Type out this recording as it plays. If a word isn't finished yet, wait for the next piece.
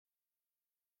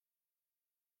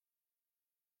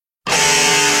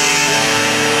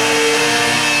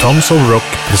Tons of Rock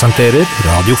presenterer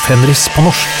Radio Fenris på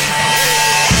norsk.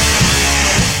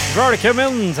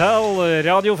 Velkommen til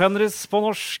Radio Fenris på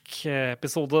norsk,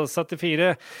 episode 74.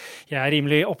 Jeg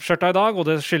rimelig oppskjørta i dag, og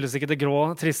det skyldes ikke det grå,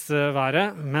 triste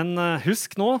været. Men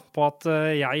husk nå på at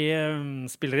jeg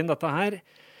spiller inn dette her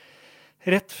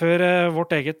rett før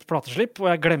vårt eget plateslipp, og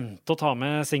jeg glemte å ta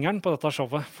med singelen på dette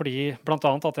showet, fordi blant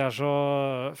annet at jeg så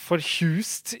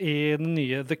forkjust i den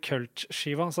nye The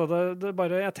Cult-skiva, så det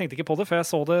bare, jeg tenkte ikke på det før jeg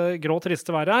så det grå,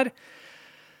 triste været her.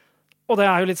 Og det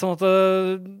jo litt sånn at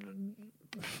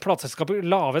plateselskapet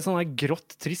la av et sånn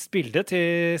grått, trist bilde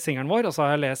til singelen vår, og så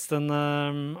har jeg lest en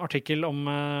artikkel om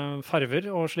farver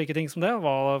og slike ting som det,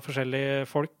 hva forskjellige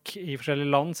folk i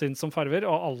forskjellige land synes om farver,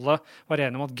 og alle var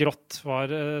enige om at grått var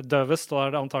døvest,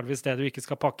 og det antageligvis det du ikke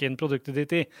skal pakke inn produktet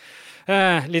ditt i.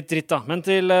 Litt dritt da, men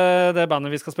til det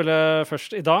bandet vi skal spille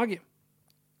først i dag.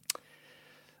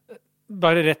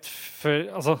 Bare rett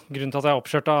før, altså grunnen til at jeg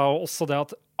oppkjørte og også det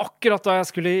at akkurat da jeg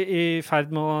skulle i ferd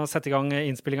med å sette i gang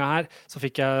innspillingen her, så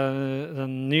fikk jeg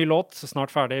en ny låt, snart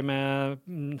ferdig med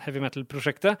heavy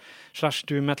metal-prosjektet,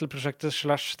 /doom metal-prosjektet,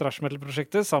 /thrash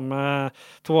metal-prosjektet, sammen med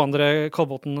to andre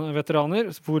Kolbotn-veteraner,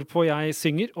 hvorpå jeg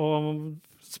synger, og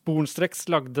sporenstreks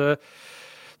lagde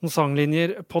noen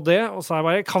sanglinjer på det, og så jeg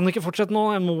bare, jeg kan ikke fortsette nå,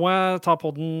 jeg må ta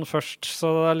på den først,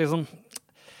 så det liksom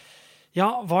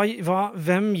ja,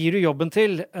 hvem gir du jobben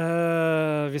til?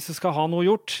 Hvis du skal ha noe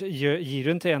gjort, gir du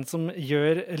den til en som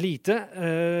gjør lite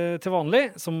til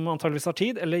vanlig, som antageligvis har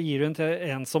tid, eller gir du den til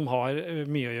en som har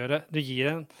mye å gjøre? Du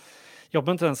gir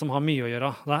jobben til den som har mye å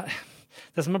gjøre.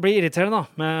 Det som blir irriterende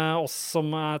da, med oss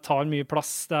som tar mye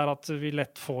plass, det at vi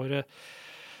lett får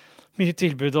mye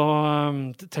tilbud,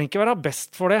 og det trenger ikke være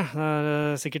best for det.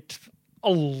 Det sikkert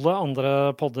alle andre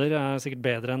podder sikkert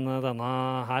bedre enn denne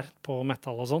her på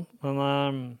metal og sånn.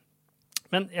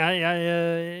 Men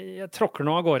jeg tråkker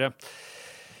nå av gårde.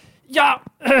 Ja,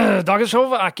 dagens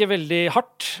show ikke veldig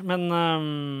hardt, men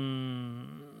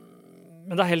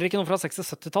det heller ikke noe fra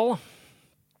 60-70-tallet.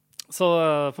 Så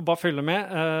får bare følge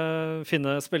med,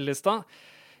 finne spillelista.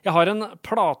 Jeg har en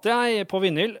plate på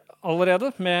vinyl allerede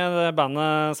med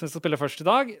bandet som vi skal spille først i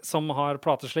dag, som har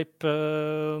plateslipp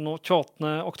nå 28.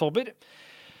 oktober.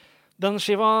 Den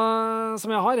skiva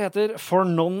som jeg har heter For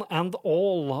None and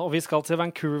All, og vi skal til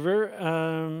Vancouver,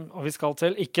 og vi skal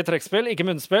til ikke trekkspill, ikke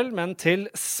munnspill, men til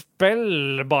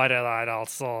spill bare der,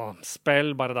 altså.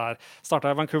 Spill bare der.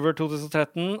 Startet i Vancouver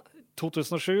 2013,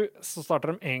 2007 så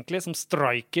startet de egentlig som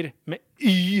Striker med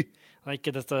Y. Det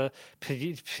ikke dette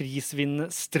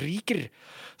prisvinnende Striker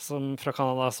som fra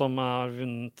Canada som har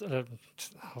vunnet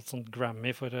hatt sånn Grammy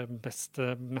for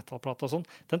beste metalplate og sånn.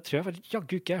 Den tror jeg vel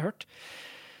jaggu ikke jeg har hørt.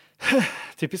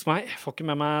 Typisk meg, får ikke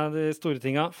med meg de store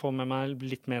tinga, får med meg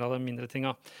litt mer av de mindre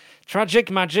tinga. Tragic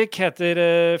Magic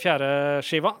heter fjerde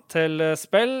skiva til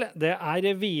spill. Det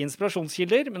vide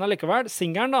inspirasjonskilder, men allikevel,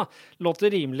 singeren da,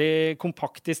 låter rimelig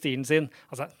kompakt i stilen sin.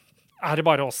 Altså, det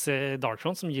bare oss i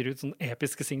Darkthrone som gir ut sånne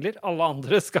episke singler? Alle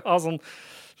andre skal ha sånn,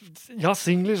 ja,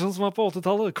 singler sånn som på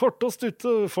 80-tallet. Korte og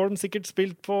stutte, får de sikkert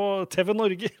spilt på TV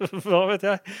Norge, hva vet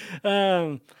jeg.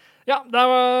 Ja, det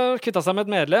har kuttet seg med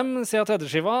et medlem siden tredje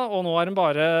skiva, og nå de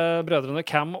bare brødrene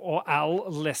Cam og Al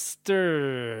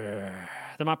Lester.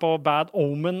 De på Bad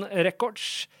Omen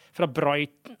Records fra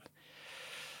Brighton,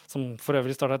 som for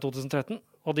øvrig startet i 2013,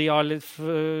 og de har litt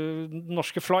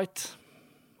norske Flight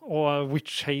og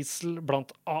Witch Hazel blant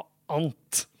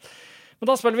annet. Men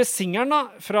da spiller vi singeren da,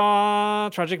 fra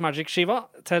Tragic Magic-skiva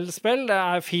til spill.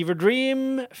 Det Fever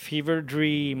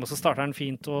Dream, og så starter den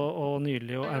fint og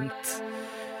nydelig og ømt.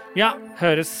 Ja,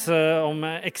 høres om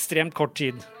ekstremt kort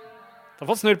tid. Da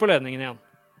får snurr på ledningen igjen.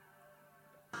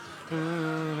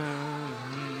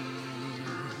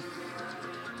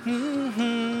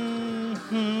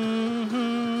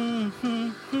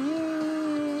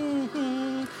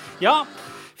 Ja,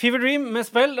 Fever Dream med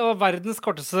spill og verdens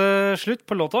korteste slutt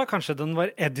på låta. Kanskje den var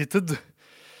edited.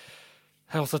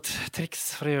 Det også et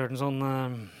triks for å gjøre den sånn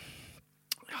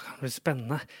ja, kan det bli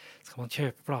spennende. Skal man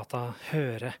kjøpe plata,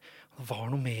 høre det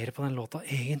var noe mer på den låta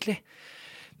egentlig.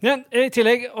 Men i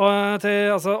tillegg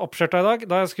til altså, oppskjørta i dag,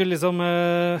 da jeg skulle liksom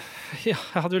ja, jeg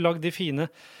hadde jo lagd de fine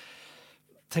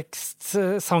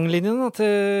tekst-sanglinjene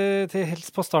til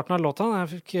helst på starten av låta.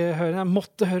 Jeg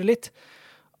måtte høre litt.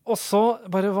 Og så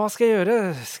bare, hva skal jeg gjøre?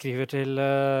 Skriver til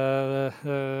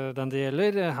den det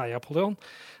gjelder, hei Apollyon,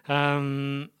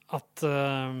 at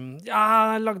ja,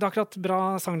 jeg lagde akkurat bra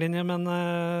sanglinje, men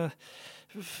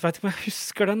vet ikke om jeg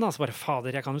husker den da, så bare,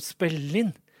 fader, jeg kan jo spille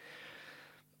inn.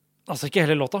 Altså ikke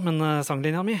hele låta, men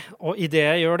sanglinja mi. Og i det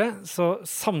jeg gjør det, så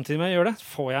samtidig med jeg gjør det,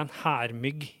 får jeg en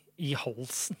hermygg i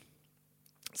halsen.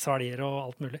 Svelger og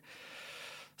alt mulig.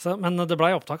 Men det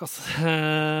ble opptak, altså.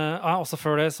 Også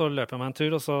før det så løper jeg meg en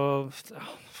tur, og så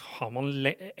har man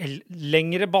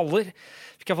lengre baller.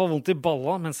 Fikk jeg fall vondt i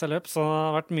balla mens jeg løp, så det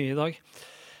har vært mye i dag.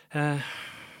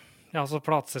 Altså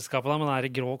plateselskapet da, men det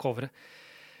i grå coveret.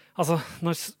 Altså,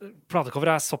 når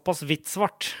platecoveret såpass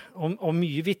hvitt-svart, og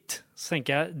mye hvitt, så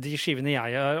tenker jeg de skivene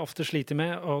jeg har ofte slitt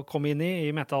med å komme inn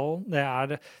i metallen, det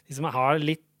de som har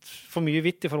litt for mye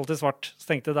hvitt i forhold til svart. Så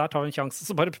tenkte jeg, der tar vi en sjanse,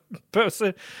 så bare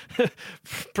pøser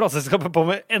plateselskapet på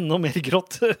med enda mer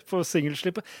grått på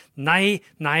singelslippet. Nei.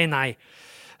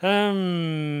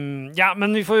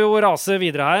 Men vi får jo rase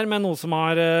videre her med noe som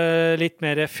har litt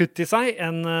mer futt i seg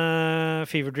enn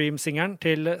Fever Dream-singeren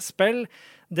til Spell.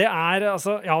 Det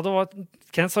altså, det var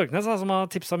Kenneth Sorknes som har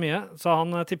tipset mye, så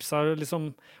han tipset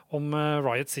liksom om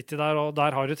Riot City der, og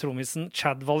der har du trommisen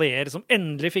Chad Valier, som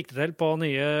endelig fikk det til på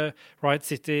nye Riot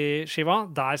City-skiva.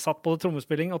 Der satt både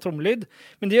trommespilling og trommelyd,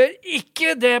 men de gjør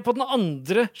ikke det på den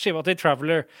andre skiva til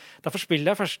Traveler. Derfor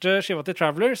spiller jeg første skiva til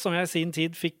Traveler, som jeg i sin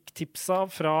tid fikk tips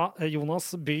av fra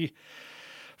Jonas By.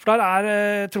 For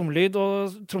der trommelyd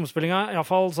og trommespillinga i hvert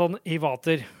fall sånn i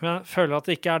vater. Men jeg føler at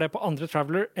det ikke det på andre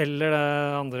Traveler eller det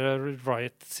andre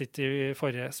Riot City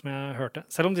forrige som jeg hørte.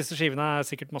 Selv om disse skivene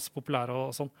sikkert masse populære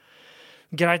og sånn.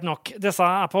 Greit nok. Disse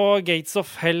på Gates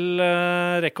of Hell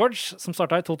Records, som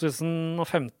startet i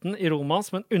 2015 i Roma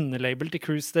som en underlabel til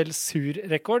Cruz del Sur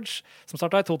Records, som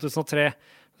startet i 2003.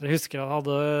 Jeg husker at jeg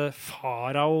hadde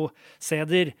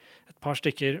Farao-CD-er, et par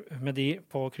stykker med de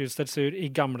på Cruz del Sur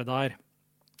i gamle dager.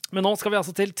 Men nå skal vi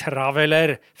altså til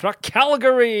Traveler fra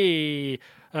Calgary.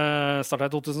 Startet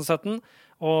i 2017,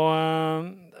 og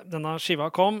denne skiva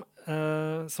kom,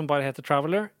 som bare heter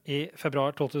Traveler, i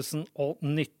februar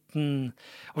 2019.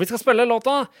 Og vi skal spille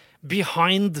låta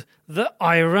Behind the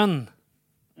Iron.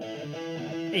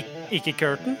 Ikke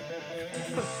Curtain?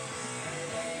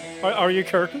 Are you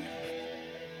Curtain?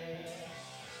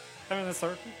 I mean,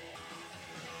 certain.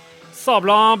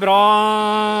 Sabla bra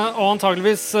og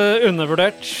antageligvis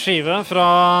undervurdert skive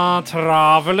fra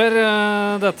Traveler,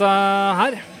 dette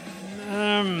her.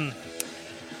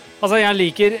 Altså, jeg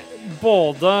liker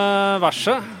både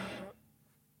verset,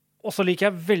 og så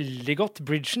liker jeg veldig godt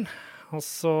bridgen. Og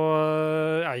så,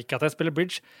 ikke at jeg spiller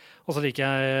bridge, og så liker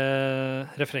jeg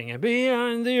refrenget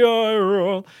Behind the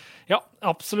Iron. Ja,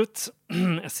 absolutt.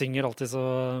 Jeg synger alltid så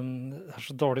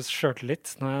dårlig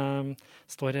selvtillit når jeg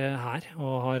står her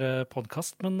og har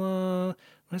podcast, men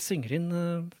når jeg synger inn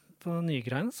på nye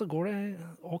greiene, så går det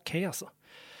ok, altså.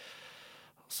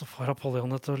 Så får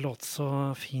Apollyon det til å låte så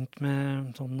fint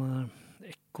med sånn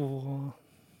ekko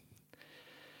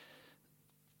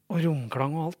og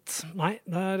romklang og alt. Nei,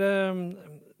 det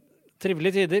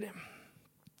trivelige tider.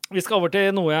 Vi skal over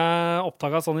til noe jeg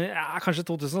oppdaget sånn i kanskje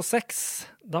 2006.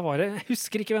 Da var det, jeg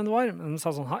husker ikke hvem det var, men de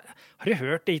sa sånn, har du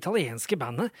hørt det italienske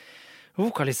bandet?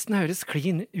 Vokalisten høres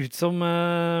clean ut som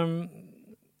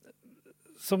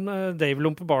Dave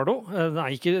Lombardo.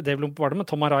 Nei, ikke Dave Lombardo, men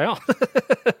Tom Araya.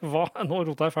 Nå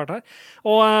rotet jeg fælt her.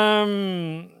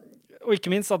 Og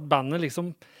ikke minst at bandet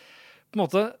liksom på en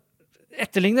måte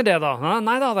etterligner det da.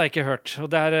 Nei, det hadde jeg ikke hørt. Og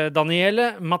det Daniele,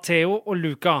 Matteo og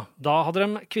Luca. Da hadde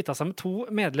de kvittet seg med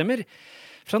 2 medlemmer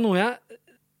fra noe jeg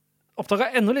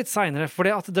oppdaget enda litt senere,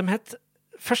 fordi at de het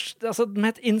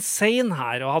Insane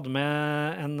her, og hadde med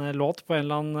en låt på en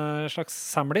eller annen slags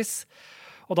samlis.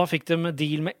 Og da fikk de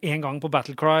deal med en gang på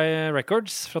Battlecry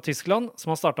Records fra Tyskland,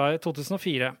 som har startet i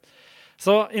 2004.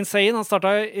 Så Insane han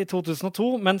startet i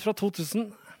 2002, men fra 2000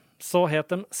 så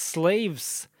het de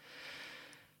Slaves.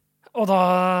 Og da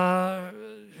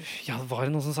var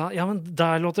det noen som sa men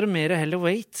der låter det mer Hell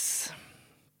Awaits.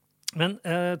 Men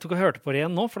du kan høre på det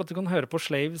igjen nå, for at du kan høre på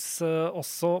Slaves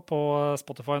også på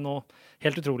Spotify nå.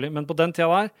 Helt utrolig. Men på den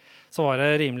tida der så var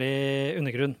det rimelig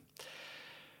undergrunn.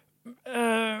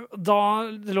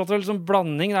 Det låter vel som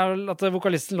blanding. Det vel at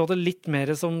vokalisten låter litt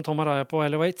mer som Tom Araya på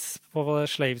Hell Awaits på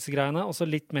Slaves-greiene, og så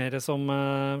litt mer som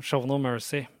Show No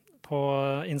Mercy på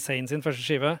Insane sin første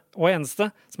skive, og eneste,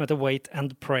 som heter Wait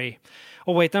and Pray.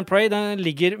 Og Wait and Pray, den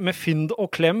ligger med fynd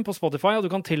og klem på Spotify, og du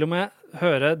kan til og med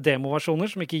høre demoversjoner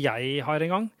som ikke jeg har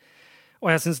engang.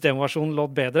 Og jeg synes demoversjonen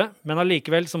låt bedre, men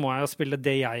allikevel så må jeg jo spille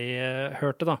det jeg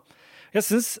hørte da. Jeg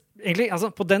synes egentlig,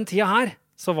 altså på den tida her,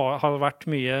 så har det vært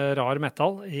mye rar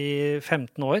metal i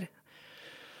 15 år.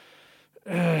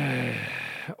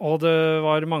 Og det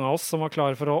var mange av oss som var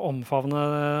klare for å omfavne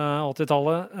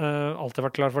 80-tallet. Alltid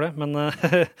vært klar for det, men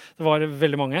det var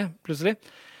veldig mange, plutselig.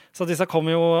 Så disse kom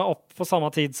jo opp på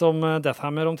samme tid som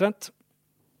Deathhammer omtrent.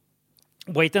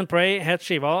 Wait and Pray het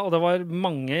skiva, og det var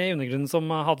mange i undergrunnen som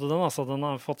hadde den. Altså, den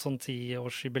har fått sånn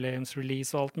 10-års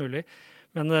jubileumsrelease og alt mulig.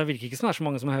 Men det virker ikke som det så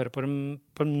mange som hører på dem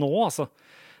nå, altså.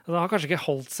 Det har kanskje ikke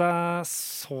holdt seg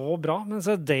så bra, men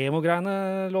så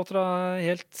demogreiene låter da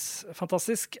helt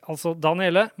fantastisk. Altså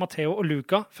Daniele, Matteo og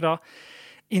Luca fra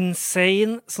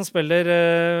Insane, som spiller,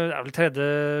 det vel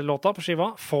tredje låta på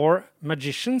skiva, Four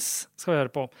Magicians skal vi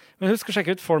høre på. Men husk å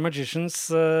sjekke ut Four Magicians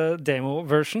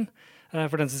demo-version,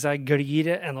 for den synes jeg glir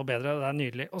enda bedre, det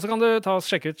nydelig. Og så kan du ta og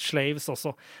sjekke ut Slaves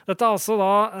også. Dette altså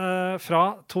da fra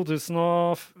 2000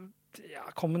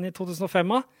 kom den i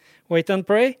 2005, Wait and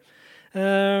Pray.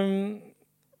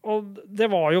 Og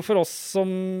det var jo for oss som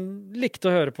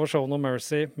likte å høre på Show No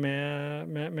Mercy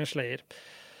med Slayer.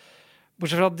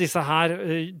 Bortsett fra at disse her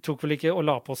tok vel ikke og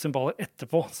la på symboler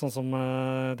etterpå, sånn som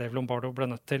Dave Lombardo ble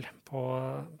nødt til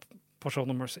på Show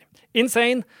No Mercy.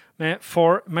 Insane med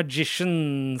Four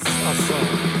Magicians, altså.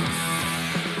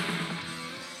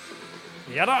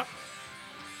 Ja da!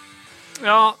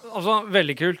 Ja, altså,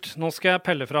 veldig kult. Nå skal jeg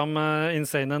pelle fram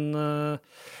Insane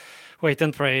Wait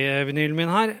and Pray-vinylen min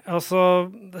her. Altså,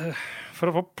 for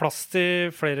å få plass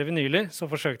til flere vinyler, så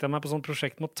forsøkte jeg meg på sånt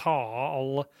prosjekt med å ta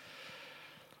av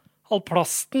all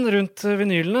plasten rundt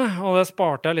vinylene, og det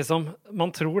sparte jeg liksom,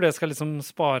 man tror det skal liksom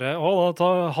spare, da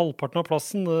tar halvparten av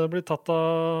plassen, det blir tatt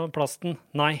av plasten.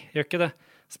 Nei, gjør ikke det.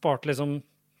 Sparte liksom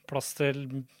plass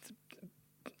til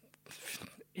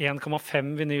 1,5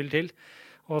 vinyl til,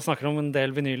 og snakker om en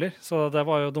del vinyler, så det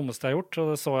var jo det dummeste jeg har gjort, og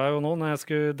det så jeg jo nå når jeg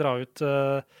skulle dra ut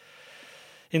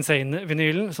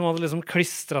Insane-vinylen, som hadde liksom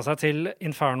klistret seg til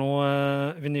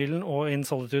Inferno-vinylen og In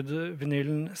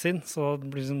Solitude-vinylen sin, så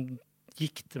det blir liksom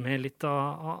gikk det med litt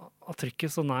av trykket,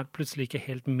 så den plutselig ikke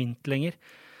helt mint lenger.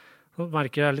 Så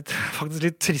merker jeg faktisk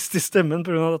litt trist i stemmen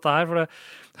på grunn av dette her, for jeg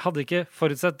hadde ikke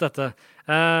forutsett dette.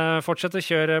 Fortsett å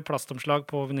kjøre plastomslag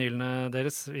på vinylene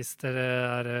deres, hvis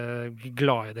dere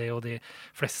glad i det, og de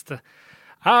fleste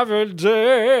vel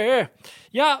det.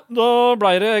 Ja, da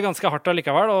ble det ganske hardt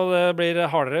allikevel, og det blir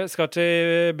hardere. Skal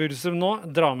til Bursum nå,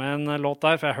 dra med en låt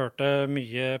der, for jeg hørte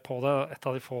mye på det. Et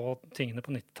av de få tingene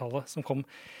på 90-tallet som kom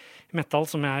metal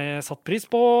som jeg satt pris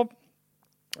på.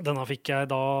 Denne fikk jeg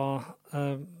da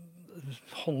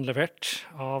håndlevert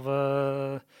av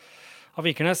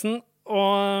Vikernesen,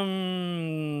 og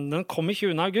den kom i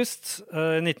 20. august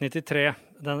 1993.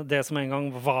 Det som en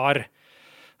gang var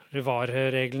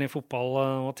reglene i fotball,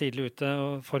 var tidlig ute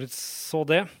og forutså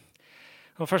det.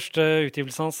 Den første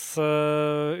utgivelsen hans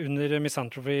under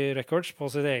Misanthropy Records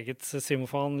på sitt eget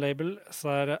Symofan-label,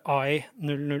 så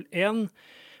I-001.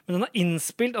 Men den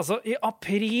innspilt altså i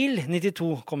april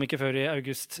 92, kom ikke før i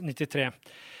august 93.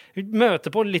 Vi møter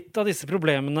på litt av disse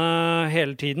problemene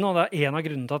hele tiden, og det en av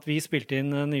grunnene til at vi spilte inn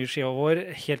nye skiva vår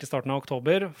helt i starten av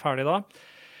oktober, ferdig da.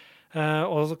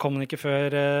 Og så kom den ikke før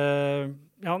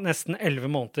nesten 11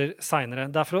 måneder senere.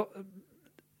 Derfor,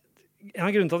 en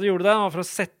av grunnene til at vi gjorde det var for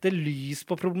å sette lys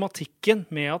på problematikken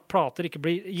med at plater ikke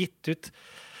blir gitt ut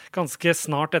ganske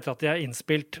snart etter at de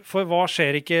innspilt. For hva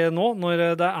skjer ikke nå,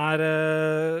 når det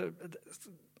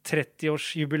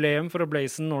 30-årsjubileum for A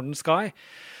Blazing Northern Sky,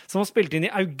 som var spilt inn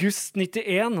i august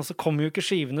 91, og så kom jo ikke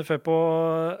skivene før på...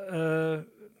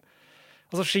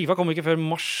 altså skiva kom ikke før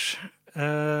mars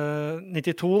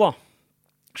 92 da.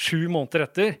 7 måneder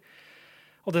etter.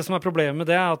 Og det som problemet med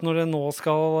det at når det nå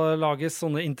skal lages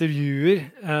sånne intervjuer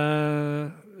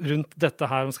rundt dette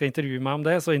her, de skal intervjue meg om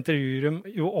det, så intervjuer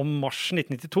de jo om mars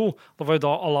 1992. Det var jo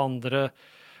da alle andre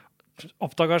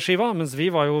oppdaget skiva, mens vi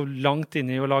var jo langt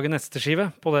inne i å lage neste skive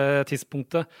på det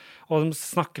tidspunktet. Og de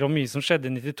snakker om mye som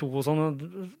skjedde i 92 og sånn.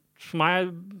 For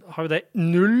meg har jo det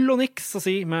null og niks å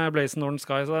si med Blazing Northern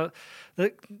Sky, så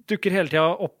det dukker hele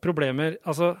tiden opp problemer.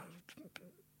 Altså,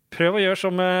 prøv å gjøre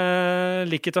som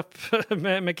Lick It Up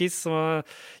med Kiss, som har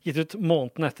gitt ut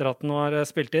måneden etter at den var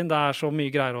spilt inn. Det så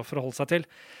mye greier å forholde seg til.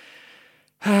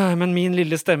 Men min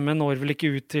lille stemme når vel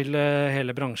ikke ut til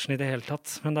hele bransjen i det hele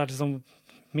tatt. Men det liksom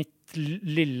mitt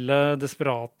lille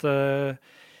desperate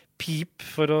pip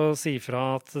for å si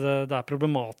fra at det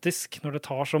problematisk når det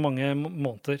tar så mange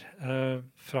måneder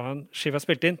fra en skive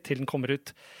spilt inn til den kommer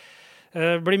ut.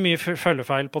 Blir mye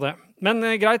følgefeil på det. Men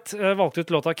greit, valgte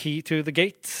ut låta Key to the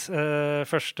Gate,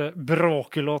 første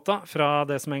bråkelåta fra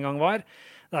det som en gang var.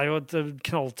 Det jo et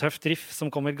knalltøft riff som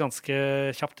kommer ganske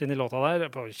kjapt inn i låta der,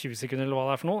 på 20 sekunder eller hva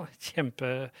det for noe.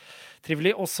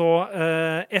 Kjempetrivelig. Og så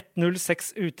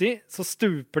 1.06 uti, så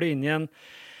stuper det inn i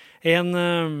en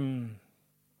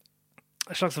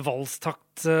slags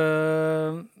valstakt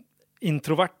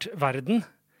introvert verden,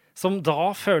 som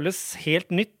da føles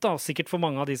helt nytt, da, sikkert for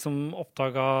mange av de som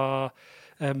oppdaget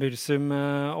Bursum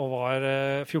og var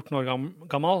 14 år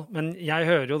gammel. Men jeg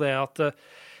hører jo det at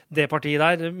det partiet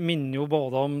der minner jo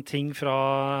både om ting fra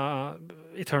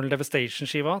Eternal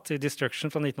Devastation-skiva til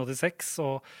Destruction fra 1986,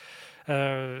 og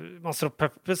Master of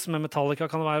Puppets med Metallica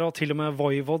kan det være, og til og med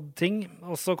Voivod-ting.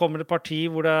 Og så kommer det et parti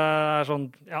hvor det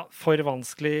sånn, for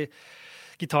vanskelig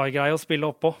gitargreie å spille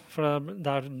oppå, for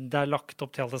det lagt opp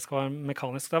til at det skal være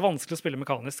mekanisk. Det vanskelig å spille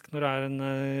mekanisk når det en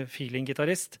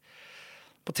feeling-gitarist.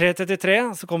 På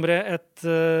 3.33 så kommer det et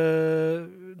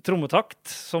trommetakt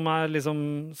som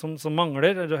liksom, som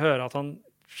mangler. Du hører at han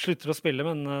slutter å spille,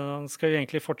 men han skal jo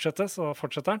egentlig fortsette, så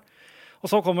fortsetter han. Og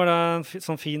så kommer det en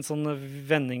sånn fin sånn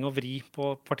vending og vri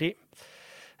på parti,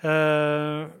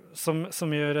 som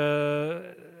gjør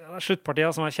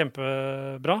sluttpartiet som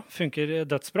kjempebra, funker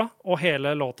dødsbra, og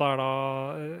hele låta da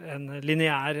en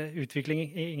lineær utvikling,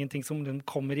 ingenting som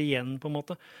kommer igjen på en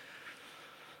måte.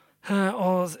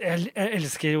 Og jeg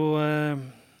elsker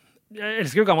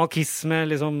jo gammel Kiss med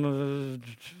liksom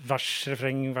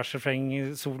vers-refreng,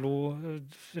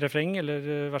 solo-refreng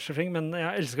eller vers-refreng, men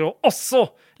jeg elsker jo også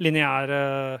lineær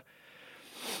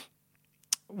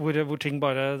hvor ting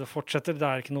bare fortsetter.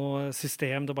 Det ikke noe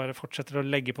system, det bare fortsetter å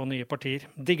legge på nye partier.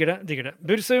 Digger det.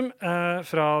 Burzum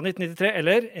fra 1993,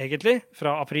 eller egentlig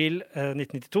fra april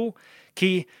 1992.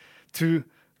 Key to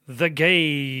the Gate.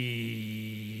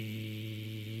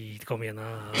 Kom igjen.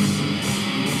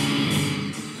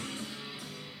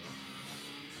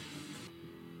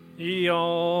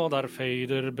 Ja, der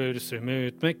fader Burzum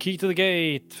ut med Key to the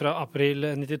Gate fra april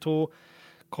 92.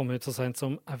 Kom ut så sent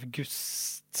som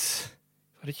august.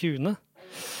 Var det 20.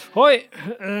 Oi!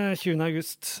 20.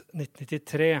 august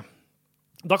 1993.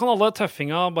 Da kan alle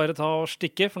tøffinga bare ta og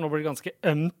stikke, for nå blir det ganske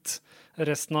ømt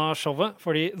resten av showet,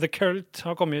 fordi The Cult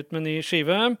har kommet ut med en ny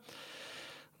skive.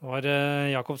 Det var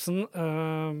Jakobsen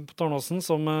på Tårnåsen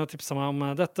som tipset meg om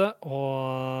dette,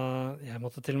 og jeg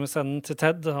måtte til og med sende den til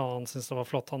Ted, og han syntes det var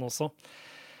flott han også.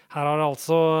 Her har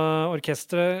altså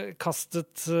orkestret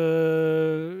kastet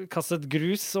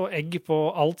grus og egg på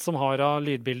alt som har av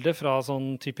lydbilder fra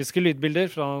sånn typiske lydbilder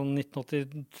fra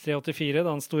 1983-84, da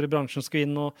den store bransjen skulle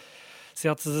inn og si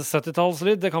at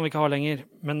 70-tallslyd, det kan vi ikke ha lenger.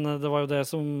 Men det var jo det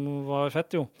som var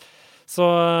fett, jo. Så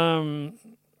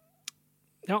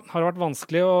ja, har det vært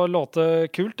vanskelig å låte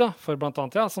kult da, for blant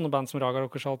annet sånne band som Raga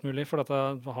Rockers og alt mulig, for dette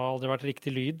har aldri vært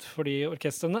riktig lyd for de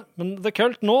orkestrene. Men The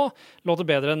Cult nå låter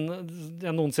bedre enn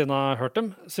jeg noensinne har hørt dem,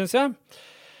 synes jeg.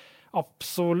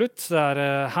 Absolutt, det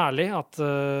herlig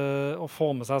å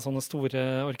få med seg sånne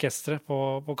store orkestre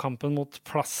på kampen mot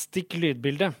plastikk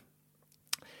lydbilde.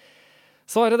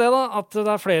 Så det da, at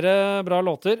det flere bra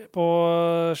låter på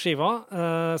skiva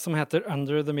som heter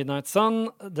Under the Midnight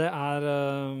Sun. Det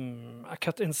A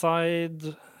Cut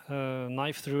Inside,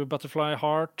 Knife Through Butterfly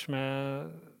Heart,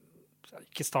 med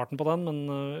ikke starten på den, men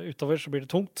utover så blir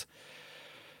det tungt.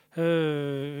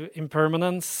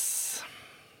 Impermanence,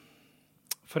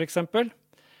 for eksempel.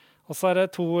 Og så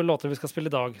det 2 låter vi skal spille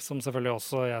i dag, som selvfølgelig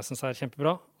også jeg synes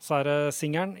kjempebra. Så det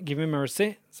singeren Give Me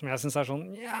Mercy, som jeg synes sånn,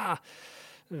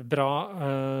 bra,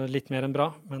 litt mer enn bra,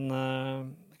 men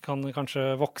kan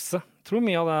kanskje vokse. Jeg tror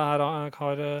mye av det her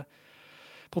har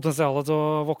potensialet til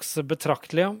å vokse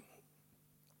betraktelig.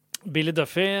 Billy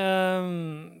Duffy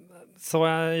så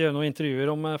jeg gjøre noen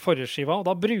intervjuer om forrige skiva, og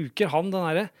da bruker han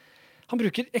han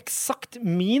bruker eksakt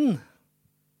min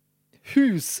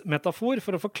husmetafor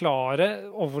for å forklare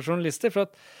overfor journalister, for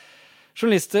at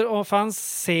journalister og fans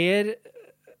ser,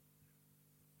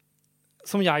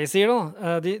 som jeg sier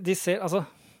da, de ser, altså,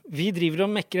 vi driver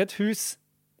og mekker et hus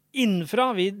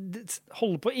innenfra, vi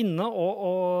holder på inne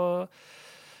og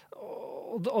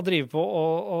driver på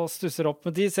og stusser opp,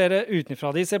 men de ser det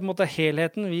utenfra, de ser på en måte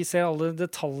helheten, vi ser alle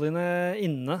detaljene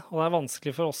inne, og det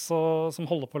vanskelig for oss som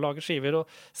holder på å lage skiver å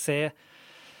se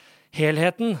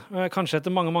helheten. Kanskje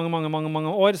etter mange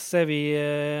år ser vi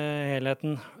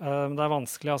helheten. Det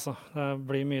vanskelig, altså. Det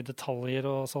blir mye detaljer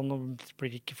og sånn, og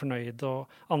blir ikke fornøyd, og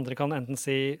andre kan enten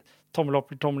si tommel opp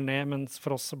eller tommel ned, men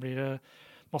for oss så blir det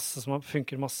masse som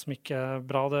funker, masse som ikke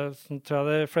bra. Det tror jeg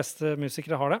de fleste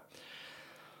musikere har det.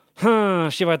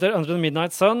 Skiva heter Under the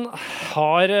Midnight Sun.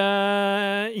 Har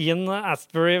Ian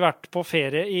Astbury vært på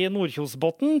ferie i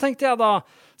Nordkjosbotn, tenkte jeg da.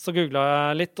 Så googlet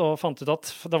jeg litt og fant ut at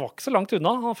det var ikke så langt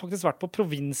unna. Han har faktisk vært på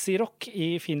provinsirock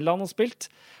i Finland og spilt,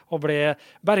 og ble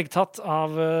bergtatt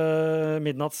av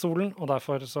midnattssolen, og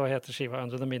derfor så heter skiva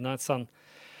Under the Midnight Sun.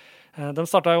 De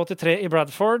startet i 83 i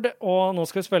Bradford, og nå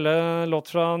skal vi spille låt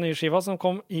fra nye skiva som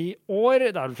kom i år.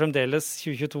 Det vel fremdeles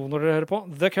 2022 når dere hører på.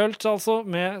 The Cult, altså,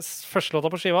 med første låta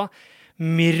på skiva,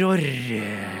 Mirror.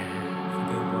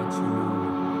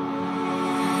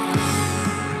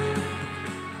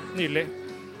 Nydelig.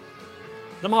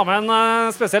 De har med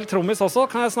en spesiell trommis også,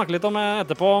 kan jeg snakke litt om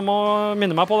etterpå, må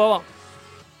minne meg på det da.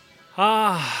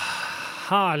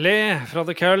 Herlig fra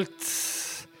The Cult.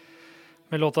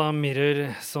 med låta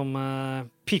Mirror som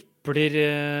pipler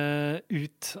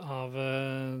ut av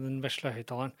den vesle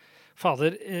høyttaleren.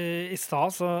 Fader, i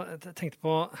stad så jeg tenkte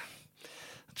på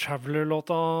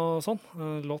Traveler-låta og sånn.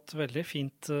 Låt veldig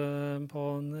fint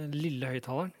på den lille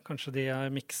høyttaleren. Kanskje de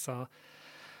har miksa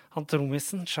han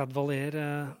trommisen, Chad Valier,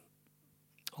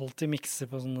 alltid mikser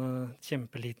på sånn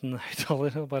kjempeliten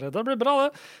høyttaler. Og bare, det blir bra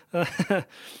det!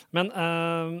 Men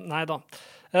nei da.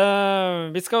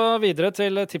 Vi skal videre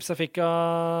til tips jeg fikk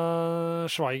av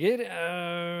Schweiger.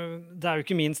 Det jo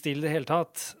ikke min stil i det hele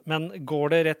tatt, men går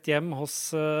det rett hjem hos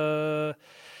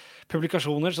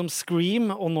publikasjoner som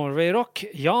Scream og Norway Rock?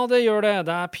 Ja, det gjør det.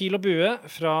 Det Pil og Bue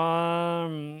fra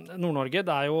Nord-Norge.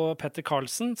 Det jo Petter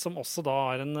Carlsen, som også da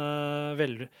har en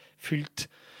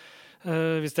velfylt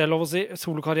hvis det lov å si,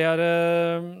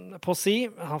 solokarriere på si.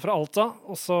 Han fra Alta,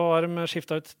 og så har de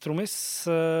skiftet ut trommis,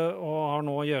 og har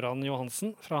nå Gøran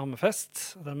Johansen fra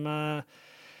Hammerfest. De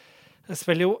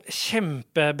spiller jo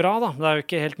kjempebra, da. Det jo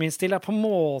ikke helt min stil. Det på en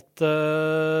måte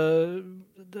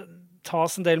det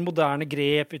tas en del moderne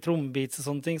grep i trombeats og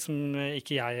sånne ting som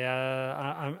ikke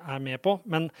jeg med på.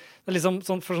 Men det liksom,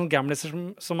 sånn, for sånne gamliser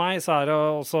som meg, så det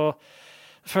også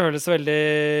føles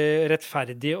veldig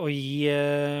rettferdig å gi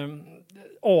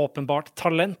åpenbart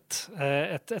talent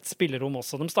et spillerom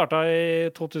også. De startet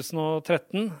i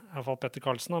 2013, i hvert fall Petter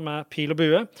Carlsen, med Pil og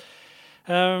Bue.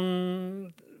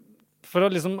 For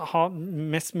å liksom ha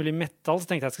mest mulig metal, så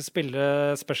tenkte jeg skulle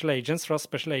spille Special Agents fra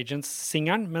Special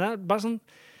Agents-singeren. Men det bare sånn,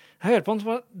 jeg hører på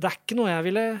den, det ikke noe jeg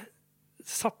ville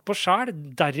satt på selv.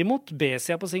 Derimot,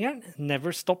 B-sida på singeren,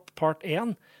 Never Stop Part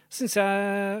 1, synes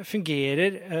jeg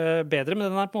fungerer bedre, men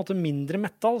den på en måte mindre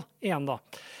metal igjen da.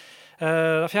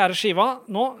 Det fjerde skiva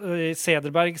nå, i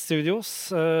Cederberg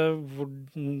Studios, hvor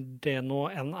det nå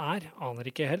enn aner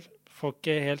ikke helt. Får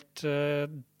ikke helt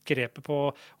grepet på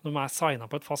om de signet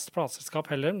på et fast plateselskap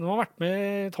heller. De har vært med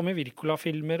i Tommy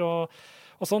Wirkola-filmer og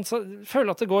sånn, så jeg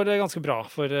føler at det går ganske bra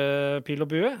for Pil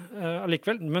og Bue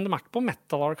allikevel. Men de ikke på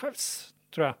Metal Archives,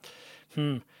 tror jeg.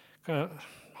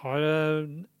 Har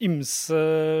ymse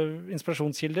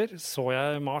inspirasjonskilder. Så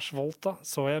jeg Mars Volta,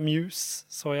 så jeg Muse,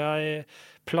 så jeg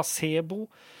Placebo,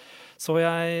 så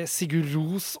jeg Sigur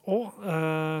Ros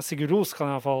også. Sigur Ros kan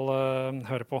jeg i hvert fall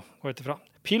høre på, gå ut ifra.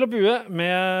 Pil og Bue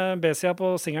med B-sida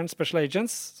på singeren Special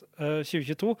Agents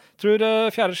 2022. Tror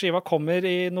fjerde skiva kommer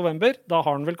i november. Da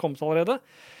har den vel kommet allerede.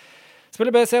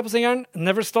 Spiller B-sida på singeren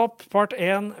Never Stop, part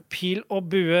 1, Pil og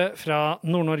Bue fra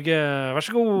Nord-Norge. Vær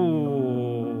så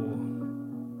god!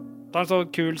 Det en så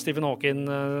kul Stephen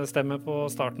Hawking-stemme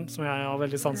på starten, som jeg har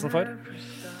veldig sansen for.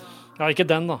 Ja, ikke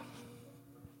den da.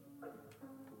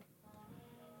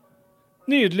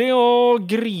 Nydelig og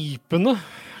gripende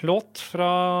låt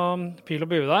fra Pil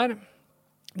og Bue der.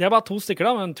 De bare 2 stykker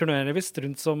da, men turnerer visst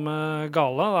rundt som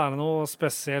gale. Det noe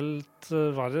spesielt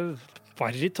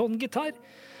baritongitar.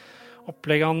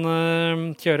 Opplegg han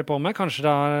kjører på med. Kanskje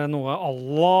det noe à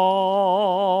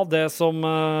la det som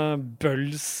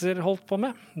Bølser holdt på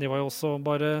med. De var jo også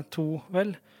bare 2,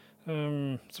 vel.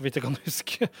 Så vidt jeg kan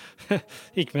huske.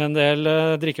 Gikk med en del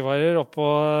drikkevarer opp på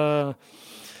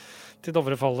til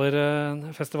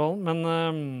Dovrefaller-festivalen. Men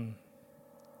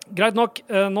greit nok.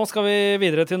 Nå skal vi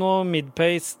videre til noe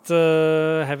mid-paced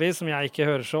heavy som jeg ikke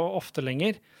hører så ofte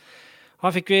lenger. Her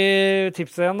fikk vi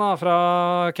tipset igjen da, fra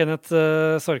Kenneth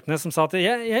Sorknes, som sa at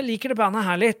jeg liker det bandet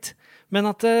her litt, men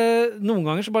at noen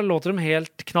ganger så bare låter de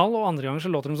helt knall, og andre ganger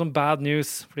så låter de som Bad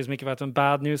News. For de som ikke vet hvem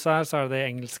Bad News så det de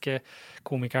engelske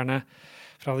komikerne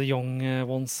fra The Young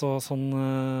Ones og sånn,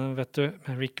 vet du,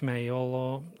 med Rick Mayall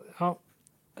og, ja,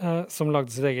 som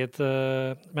lagde sitt eget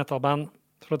metalband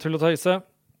fra tull og tøyse.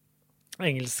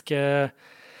 Engelske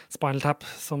Spinal Tap,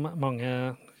 som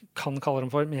mange kan kalle dem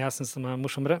for, men jeg synes de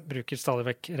morsommere. Bruker stadig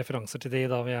vekk referanser til de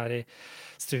da vi i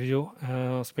studio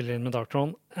og spiller inn med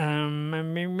Darkthrone. Jeg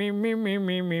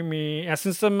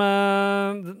synes de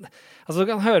altså du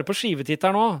kan høre på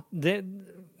skivetitler nå.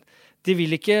 De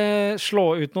vil ikke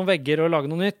slå ut noen vegger og lage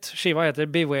noe nytt. Skiva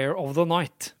heter Beware of the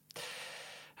Night.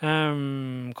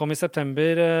 Kom i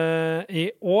september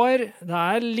i år.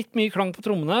 Det litt mye klang på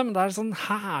trommene, men det sånn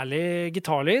herlig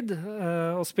gitarlyd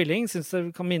og spilling. Synes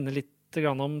det kan minne litt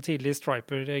grann om tidlig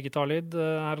Striper-gitarlyd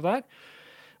her og der.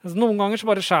 Altså, noen ganger så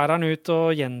bare skjærer han ut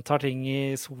og gjentar ting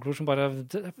i soloer som bare,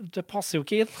 det passer jo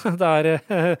ikke inn. Det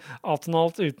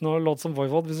atonalt uten å låte som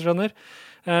Voivod, hvis du skjønner.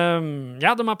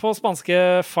 Ja, de på spanske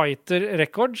Fighter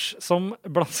Records, som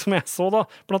jeg så da,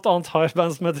 blant annet har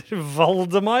band som heter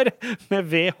Valdemar, med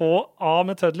VHA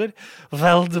med tødler.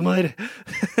 Valdemar!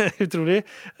 Utrolig.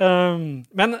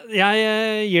 Men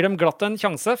jeg gir dem glatt en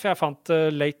sjanse, for jeg fant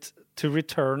Late to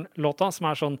Return-låta, som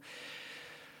sånn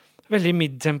veldig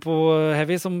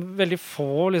mid-tempo-heavy, som veldig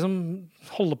få liksom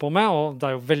holder på med, og det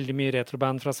jo veldig mye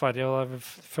retroband fra Sverige, og jeg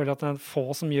føler at det få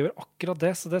som gjør akkurat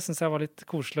det, så det synes jeg var litt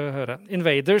koselig å høre.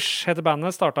 Invaders heter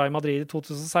bandet, startet i Madrid i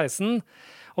 2016,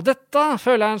 og dette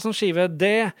føler jeg en sånn skive,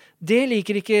 det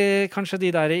liker ikke kanskje de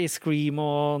der i Scream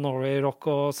og Norway Rock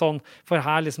og sånn, for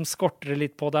her liksom skorter det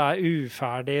litt på, det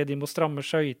uferdig, de må stramme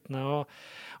skøytene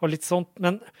og litt sånt,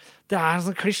 men det en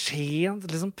sånn klisjé,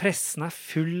 liksom pressen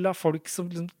full av folk som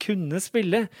liksom kunne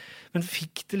spille, men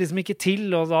fikk det liksom ikke til,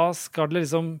 og da skal det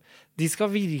liksom, de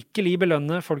skal virkelig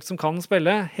belønne folk som kan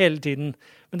spille hele tiden.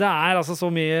 Men det altså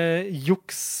så mye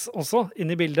juks også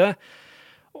inne i bildet,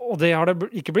 og det har det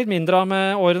ikke blitt mindre av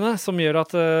med årene, som gjør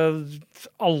at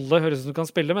alle høres ut som du kan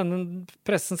spille, men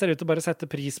pressen ser ut til å bare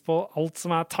sette pris på alt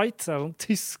som tight. Det sånn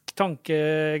tysk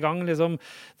tankegang, liksom.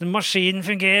 Maskinen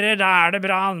fungerer, da det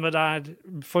bra, men det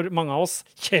for mange av oss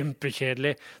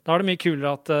kjempekjedelig. Da det mye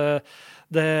kulere at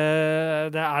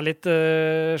det litt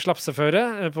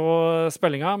slapseføre på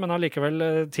spillinga, men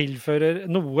allikevel tilfører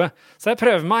noe. Så jeg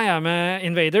prøver meg med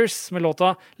Invaders, med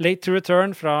låta Late to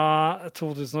Return fra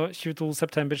 2022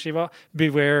 september-skiva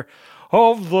Beware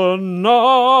of the Night.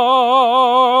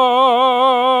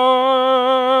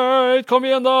 Kom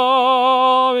igjen da,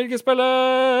 vil ikke spille.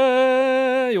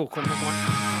 Jo, kom.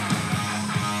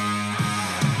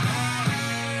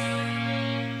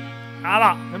 Ja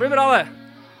da, det blir bra det.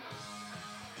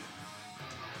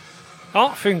 Ja,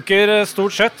 funker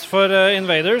stort sett for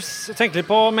Invaders. Tenk litt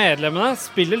på medlemmene.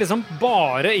 Spiller liksom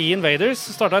bare i Invaders.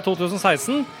 Startet i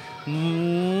 2016.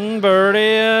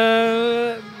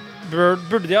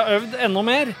 Burde de ha øvd enda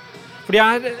mer? Fordi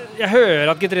jeg hører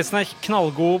at gitaristen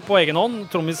knallgod på egen hånd.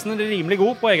 Trommisen rimelig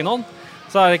god på egen hånd.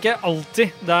 Så det ikke alltid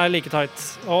det like tight.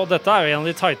 Og dette jo en av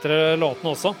de tightere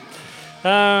låtene også.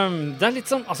 Det litt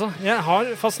sånn, altså, jeg har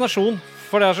fascinasjon.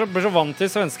 For jeg blir så vant til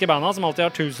svenske banda som alltid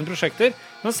har 1000 prosjekter.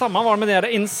 Men samme var det med de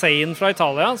der Insane fra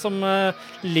Italia, som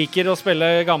liker å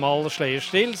spille gammel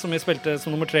Slayer-stil, som vi spilte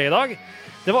som nummer 3 i dag.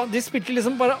 De spilte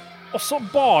liksom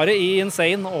bare i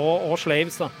Insane og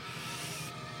Slaves da.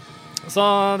 Så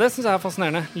det synes jeg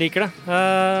fascinerende. Liker det.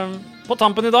 På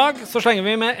tampen i dag så slenger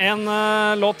vi med en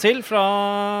låt til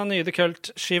fra nye The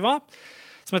Cult-skiva,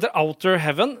 som heter Outer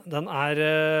Heaven. Den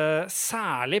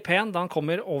særlig pen da den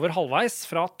kommer over halvveis.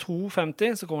 Fra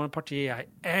 2.50 så kommer en parti jeg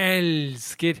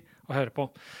elsker å høre på.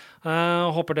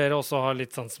 Håper dere også har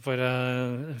litt sansen for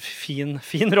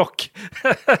fin rock.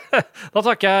 Da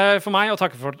takker jeg for meg, og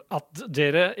takker for at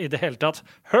dere i det hele tatt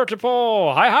hørte på.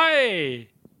 Hei, hei!